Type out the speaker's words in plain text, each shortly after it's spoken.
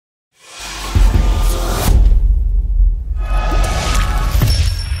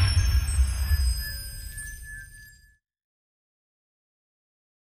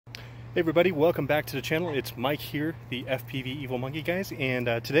Hey everybody, welcome back to the channel. It's Mike here, the FPV Evil Monkey guys, and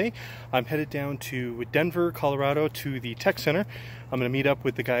today I'm headed down to Denver, Colorado to the tech center. I'm going to meet up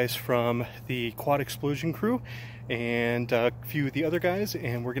with the guys from the Quad Explosion crew and a few of the other guys,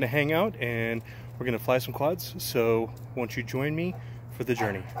 and we're going to hang out and we're going to fly some quads. So won't you join me for the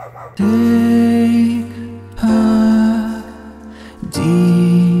journey? Take a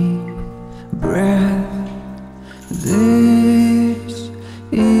deep breath. This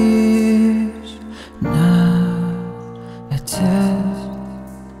is not a test,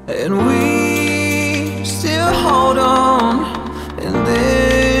 and we still hold on in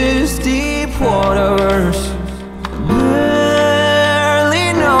this deep waters,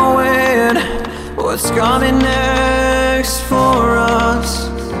 barely knowing what's coming next for us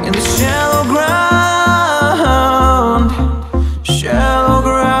in the shallow ground, shallow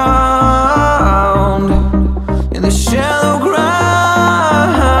ground, in the shallow ground.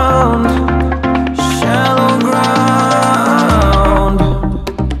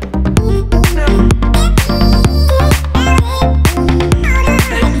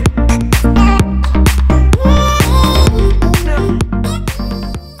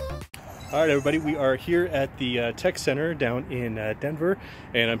 All right, everybody, we are here at the tech center down in Denver,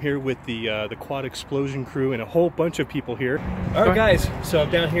 and I'm here with the Quad Explosion crew and a whole bunch of people here. All right, guys, so I'm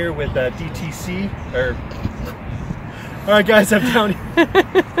down here with DTC. All right, guys, I'm down here.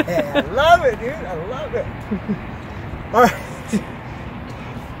 Yeah, I love it, dude. I love it. All right,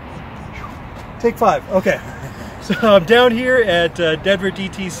 take 5. Okay, so I'm down here at Denver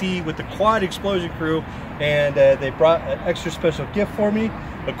DTC with the Quad Explosion crew, and they brought an extra special gift for me.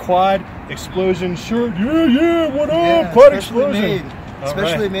 A Quad Explosion shirt. Yeah, what up? Yeah, Quad Explosion.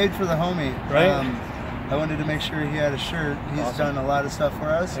 Especially made for the homie. Right. I wanted to make sure he had a shirt. He's done a lot of stuff for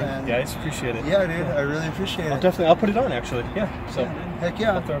us. And guys, appreciate it. yeah, dude, I really appreciate it. I'll put it on, actually. Yeah. So. Heck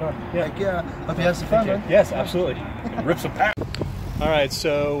yeah. I'll throw it on. Yeah. Heck yeah. Hope you have some fun, man. Yes, absolutely. Rip some pack. All right,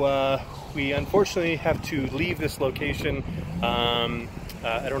 so we unfortunately have to leave this location.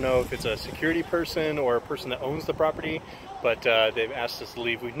 I don't know if it's a security person or a person that owns the property, but they've asked us to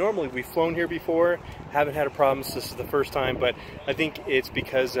leave. We've flown here before, haven't had a problem. So this is the first time, but I think it's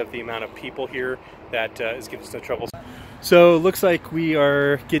because of the amount of people here that is giving us no trouble. So it looks like we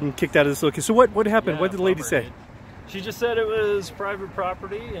are getting kicked out of this location. So what happened? Yeah, what did the lady say? She just said it was private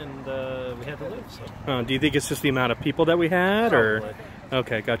property and we had to leave. So. Do you think it's just the amount of people that we had? Probably. Or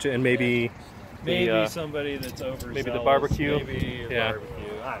okay, gotcha. And maybe somebody that's overzealous. maybe the barbecue. Maybe the Yeah. barbecue.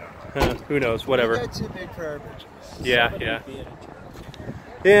 I don't know. Who knows? Whatever. That's too big for our bitches. Yeah.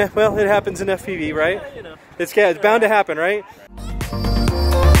 Yeah, well, it happens in FPV, right? Yeah, you know. It's bound to happen, right?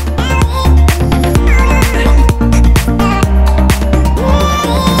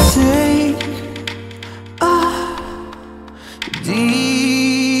 Take a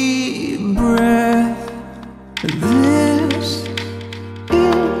deep breath. This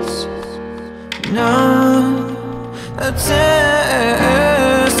is not a test.